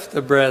if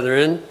the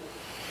brethren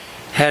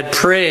had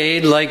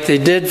prayed like they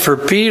did for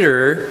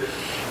Peter,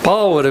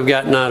 Paul would have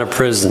gotten out of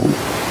prison.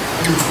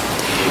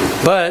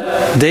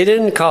 But they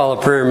didn't call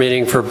a prayer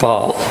meeting for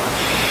Paul.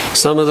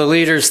 Some of the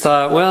leaders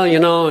thought, well,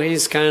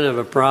 he's kind of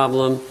a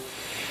problem.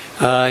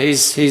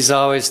 He's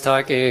always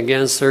talking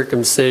against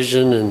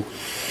circumcision and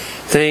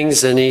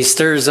things, and he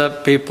stirs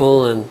up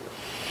people, and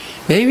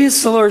maybe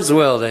it's the Lord's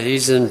will that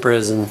he's in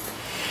prison.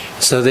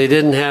 So they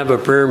didn't have a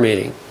prayer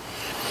meeting.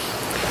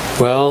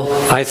 Well,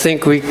 I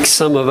think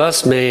some of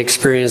us may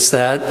experience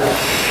that.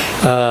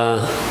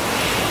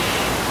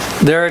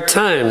 There are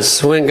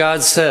times when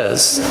God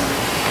says,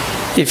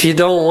 if you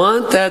don't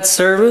want that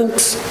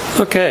servant,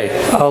 okay,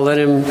 I'll let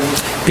him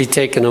be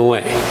taken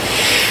away.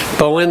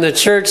 But when the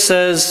church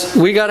says,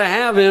 we got to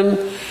have him,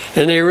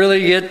 and they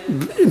really get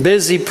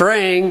busy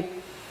praying,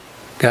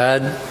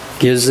 God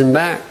gives him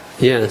back.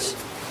 Yes.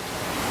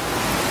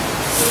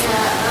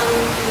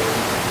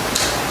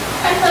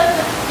 I thought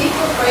that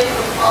people prayed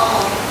for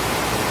Paul.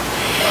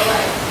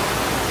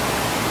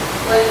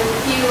 When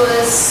he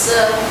was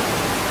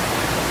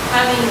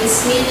having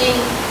this meeting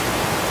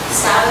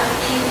Sabbath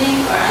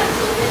evening or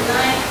until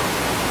midnight,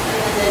 and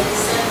then they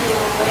sent him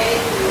away.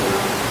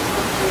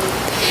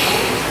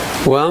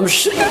 Well,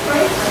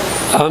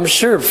 I'm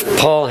sure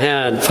Paul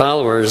had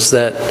followers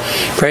that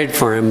prayed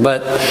for him,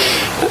 but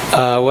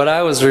what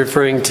I was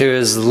referring to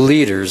is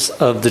leaders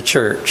of the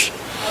church.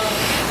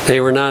 They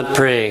were not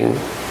praying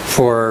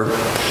for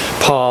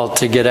Paul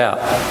to get out.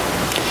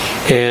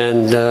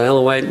 And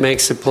Ellen White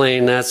makes it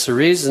plain that's the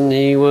reason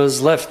he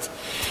was left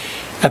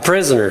a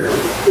prisoner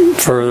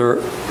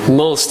for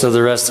most of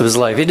the rest of his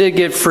life. He did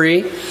get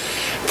free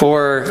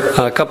for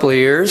a couple of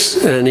years,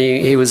 and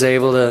he was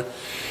able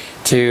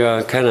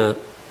to kind of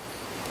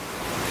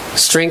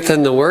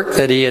strengthen the work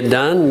that he had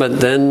done, but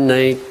then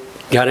they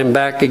got him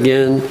back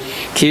again,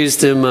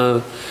 accused him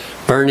of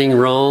burning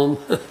Rome,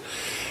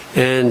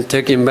 and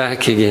took him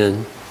back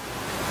again.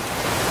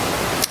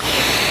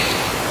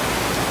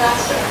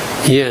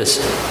 Pastor, Yes.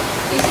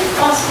 is it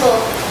possible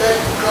that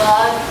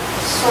God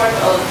sort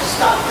of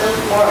stopped them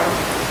or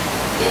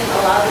didn't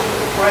allow them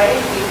to pray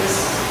because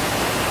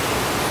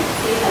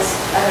he has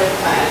other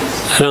plans?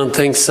 I don't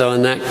think so.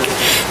 And that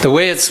the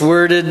way it's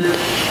worded,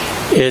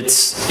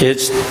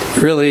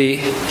 it really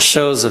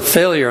shows a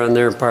failure on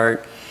their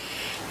part,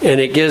 and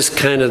it gives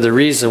kind of the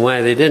reason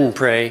why they didn't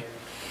pray.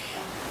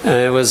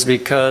 It was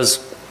because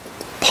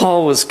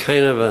Paul was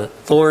kind of a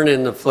thorn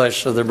in the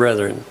flesh of the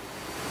brethren.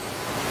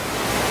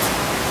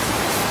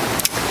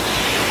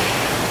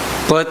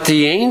 But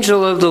the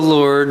angel of the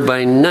Lord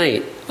by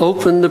night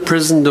opened the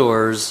prison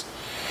doors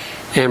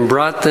and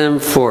brought them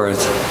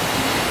forth.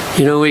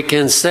 You know, we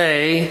can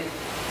say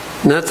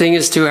nothing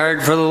is too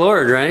hard for the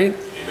Lord, right?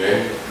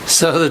 Amen.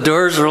 So the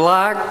doors were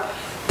locked,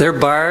 they're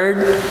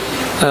barred,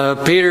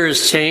 Peter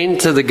is chained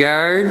to the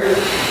guard,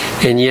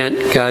 and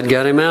yet God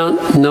got him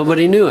out.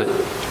 Nobody knew it.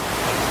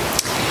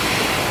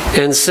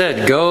 And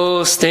said,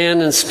 go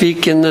stand and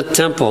speak in the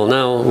temple.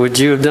 Now, would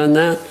you have done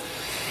that?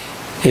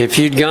 If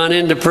you'd gone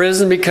into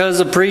prison because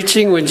of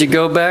preaching, would you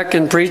go back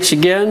and preach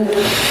again?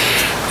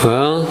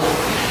 Well,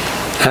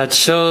 that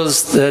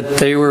shows that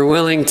they were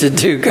willing to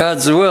do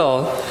God's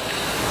will.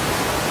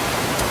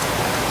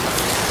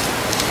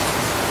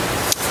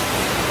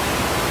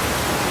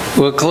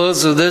 We'll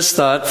close with this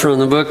thought from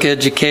the book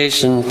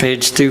Education,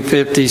 page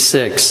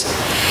 256.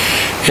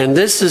 And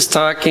this is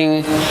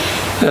talking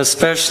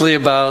especially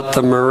about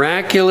the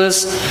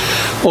miraculous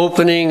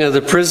opening of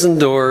the prison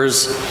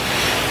doors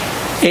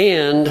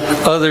and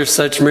other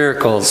such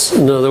miracles.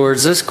 In other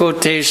words, this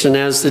quotation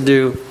has to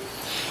do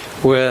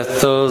with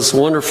those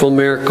wonderful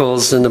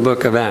miracles in the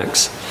book of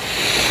Acts.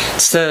 It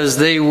says,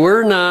 they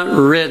were not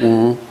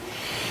written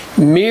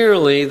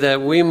merely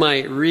that we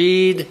might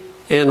read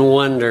and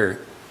wonder,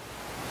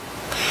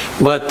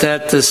 but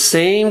that the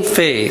same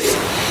faith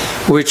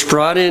which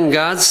brought in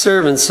God's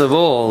servants of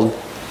old,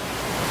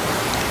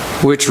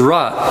 which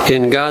wrought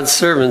in God's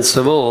servants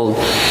of old,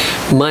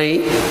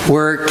 might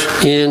work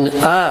in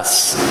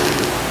us.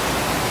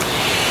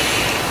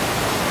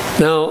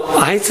 Now,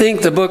 I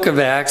think the book of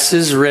Acts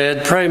is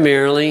read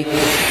primarily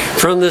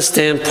from the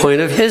standpoint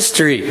of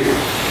history.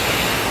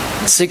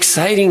 It's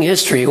exciting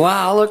history.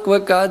 Wow, look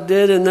what God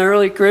did in the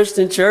early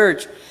Christian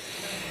church.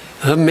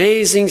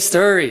 Amazing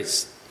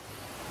stories.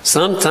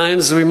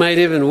 Sometimes we might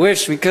even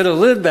wish we could have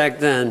lived back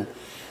then,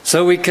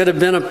 so we could have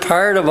been a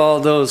part of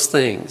all those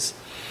things.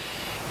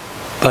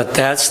 But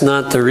that's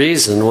not the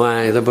reason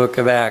why the book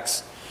of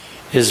Acts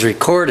is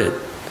recorded.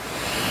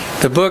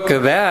 The book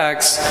of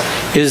Acts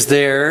is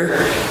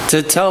there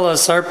to tell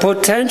us our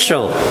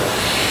potential,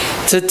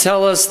 to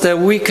tell us that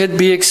we could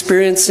be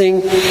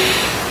experiencing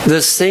the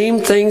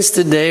same things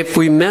today. If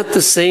we met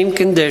the same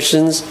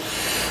conditions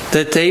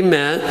that they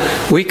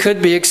met, we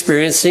could be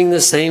experiencing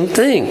the same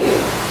thing.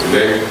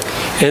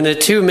 And the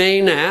two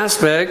main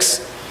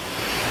aspects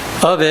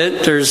of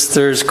it,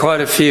 there's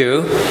quite a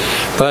few,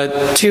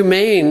 but two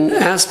main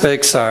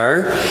aspects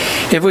are,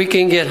 if we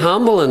can get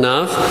humble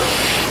enough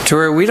to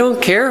where we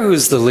don't care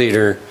who's the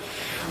leader,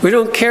 we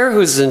don't care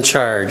who's in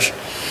charge,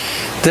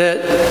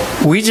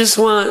 that we just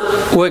want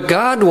what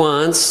God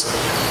wants,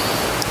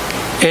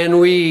 and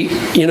we,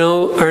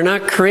 are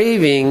not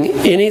craving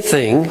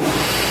anything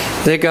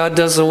that God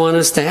doesn't want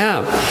us to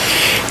have.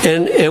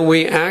 And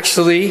we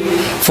actually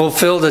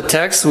fulfill the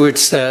text which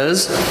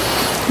says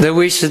that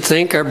we should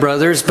think our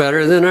brother's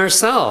better than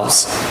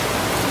ourselves,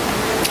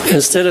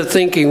 instead of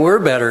thinking we're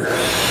better.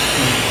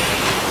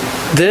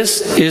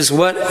 This is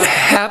what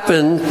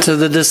happened to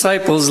the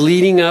disciples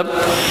leading up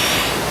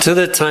to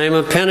the time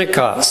of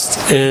Pentecost.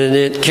 And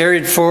it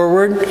carried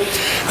forward,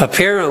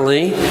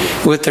 apparently,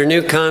 with their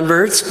new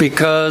converts,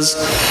 because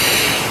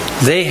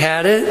they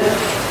had it.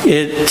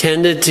 It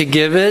tended to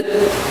give it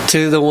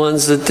to the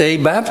ones that they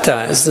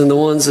baptized and the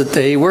ones that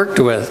they worked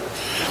with.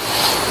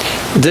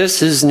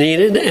 This is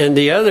needed, and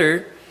the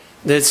other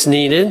that's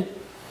needed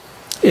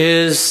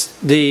is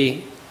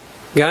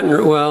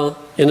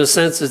in a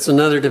sense, it's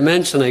another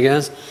dimension, I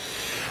guess,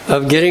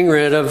 of getting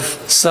rid of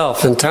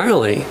self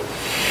entirely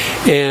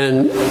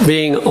and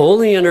being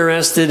only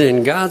interested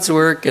in God's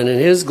work and in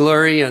His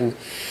glory and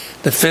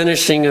the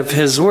finishing of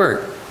His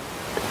work.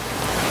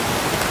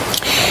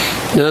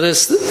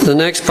 Notice the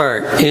next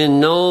part.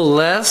 In no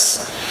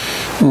less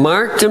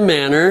marked a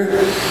manner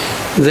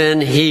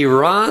than He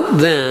wrought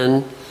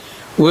then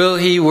will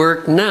He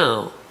work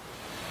now,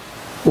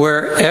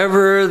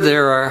 wherever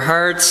there are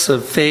hearts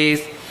of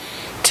faith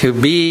to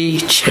be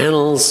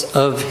channels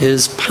of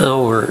His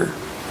power.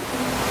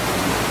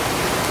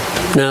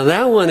 Now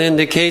that one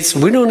indicates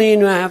we don't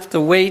even have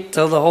to wait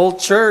till the whole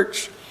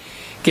church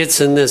gets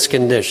in this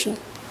condition.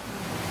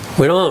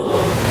 We don't.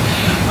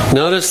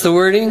 Notice the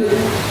wording?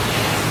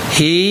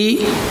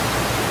 He,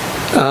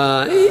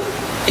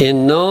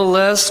 in no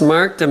less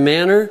marked a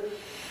manner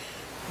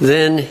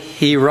than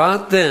he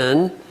wrought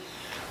then,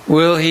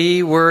 will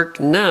he work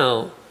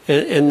now.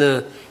 And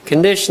the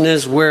condition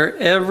is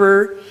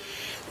wherever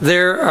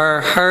there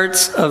are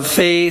hearts of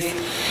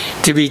faith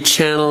to be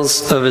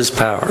channels of his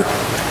power.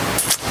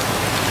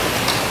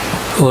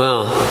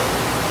 Well,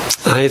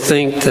 I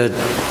think that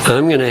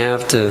I'm going to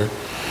have to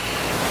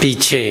be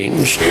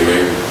changed.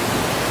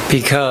 Amen.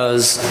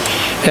 Because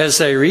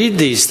as I read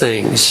these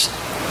things,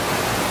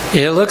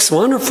 it looks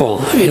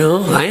wonderful. You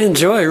know, I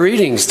enjoy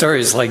reading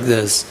stories like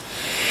this.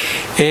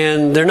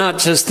 And they're not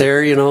just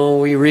there, you know,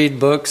 we read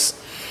books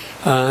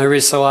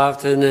every so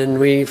often and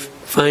we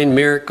find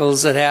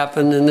miracles that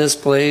happen in this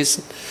place,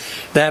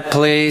 that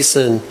place.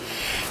 And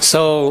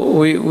so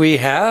we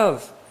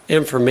have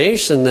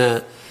information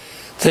that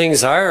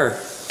things are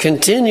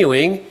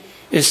continuing.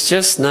 It's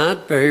just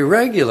not very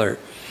regular.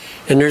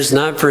 And there's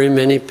not very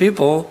many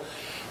people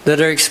that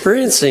are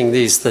experiencing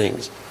these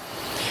things.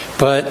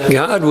 But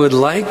God would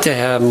like to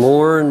have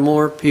more and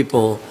more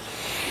people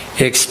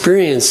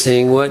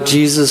experiencing what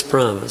Jesus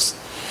promised.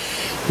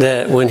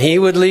 That when he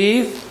would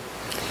leave,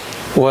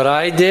 what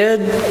I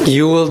did,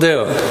 you will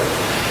do.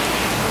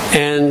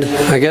 And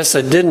I guess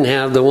I didn't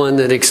have the one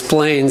that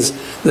explains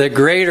the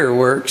greater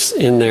works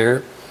in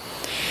there.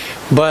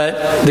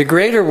 But the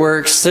greater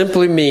works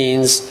simply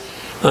means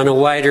on a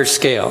wider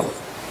scale.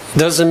 It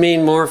doesn't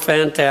mean more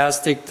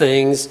fantastic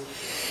things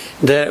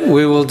that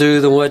we will do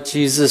than what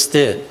Jesus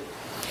did.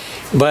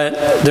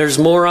 But there's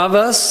more of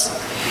us.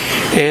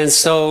 And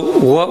so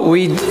what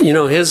we, you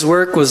know, his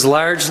work was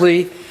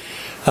largely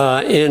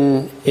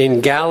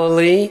in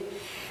Galilee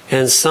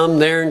and some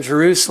there in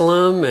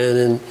Jerusalem and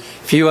in a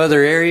few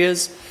other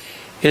areas.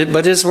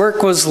 But his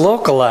work was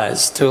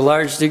localized to a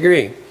large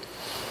degree.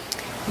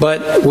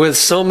 But with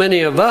so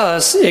many of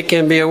us, it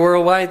can be a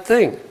worldwide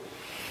thing.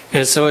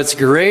 And so it's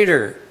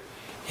greater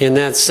in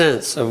that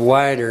sense of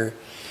wider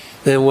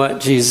than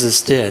what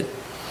Jesus did.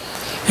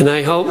 And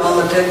I hope...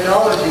 all the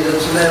technology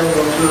that's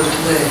available to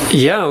us today.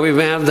 Yeah, we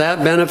have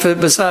that benefit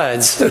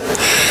besides.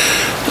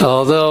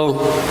 Although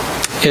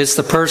it's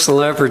the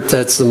personal effort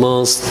that's the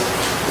most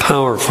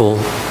powerful.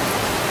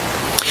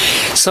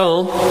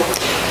 So,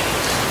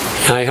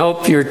 I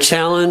hope you're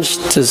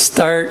challenged to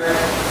start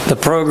the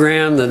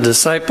program the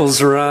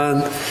disciples are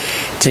on,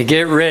 to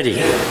get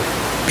ready,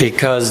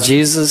 because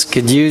Jesus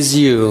could use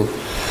you,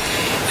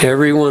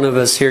 every one of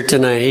us here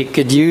tonight. He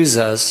could use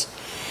us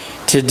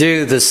to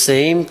do the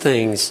same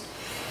things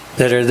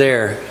that are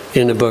there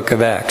in the book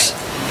of Acts.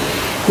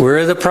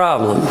 We're the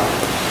problem.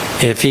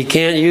 If he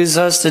can't use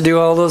us to do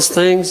all those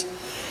things,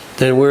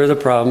 then we're the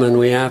problem, and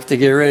we have to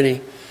get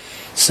ready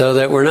so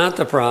that we're not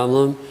the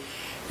problem.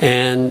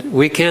 And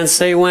we can't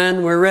say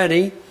when we're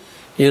ready,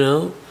 you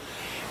know.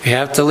 We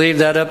have to leave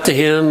that up to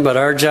him, but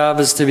our job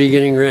is to be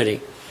getting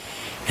ready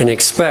and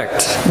expect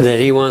that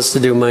he wants to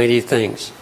do mighty things.